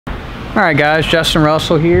Alright guys, Justin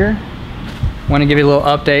Russell here. Want to give you a little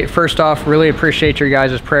update. First off, really appreciate your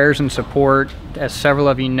guys' prayers and support. As several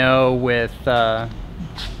of you know, with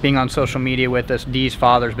being on social media with us, Dee's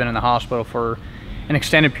father's been in the hospital for an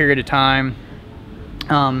extended period of time.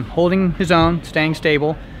 Holding his own, staying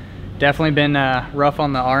stable. Definitely been rough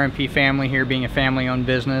on the RMP family here, being a family-owned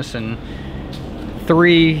business, and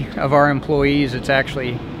 3 of our employees, it's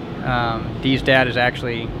actually, Dee's dad is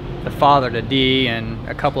actually the father to Dee, and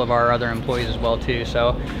a couple of our other employees as well too.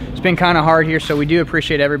 So it's been kind of hard here, so we do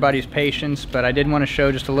appreciate everybody's patience, but I did want to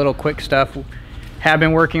show just a little quick stuff. Have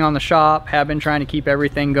been working on the shop, have been trying to keep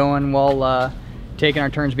everything going while taking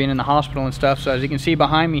our turns being in the hospital and stuff. So as you can see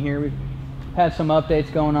behind me here, we've had some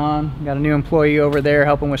updates going on. Got a new employee over there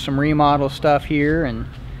helping with some remodel stuff here, and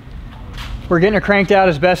we're getting it cranked out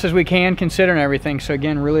as best as we can considering everything. So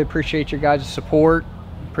again, really appreciate your guys' support,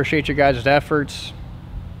 appreciate your guys' efforts.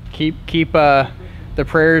 Keep the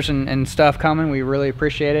prayers and stuff coming. We really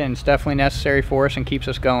appreciate it, and it's definitely necessary for us and keeps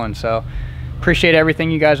us going. So appreciate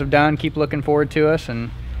everything you guys have done. Keep looking forward to us,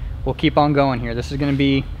 and we'll keep on going here. This is going to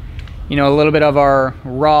be, you know, a little bit of our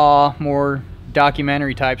raw, more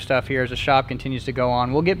documentary type stuff here as the shop continues to go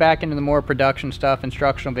on. We'll get back into the more production stuff,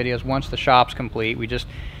 instructional videos once the shop's complete. We just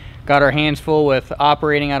got our hands full with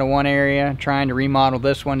operating out of one area, trying to remodel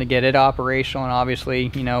this one to get it operational, and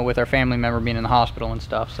obviously, you know, with our family member being in the hospital and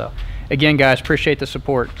stuff. So again guys, appreciate the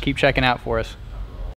support. Keep checking out for us.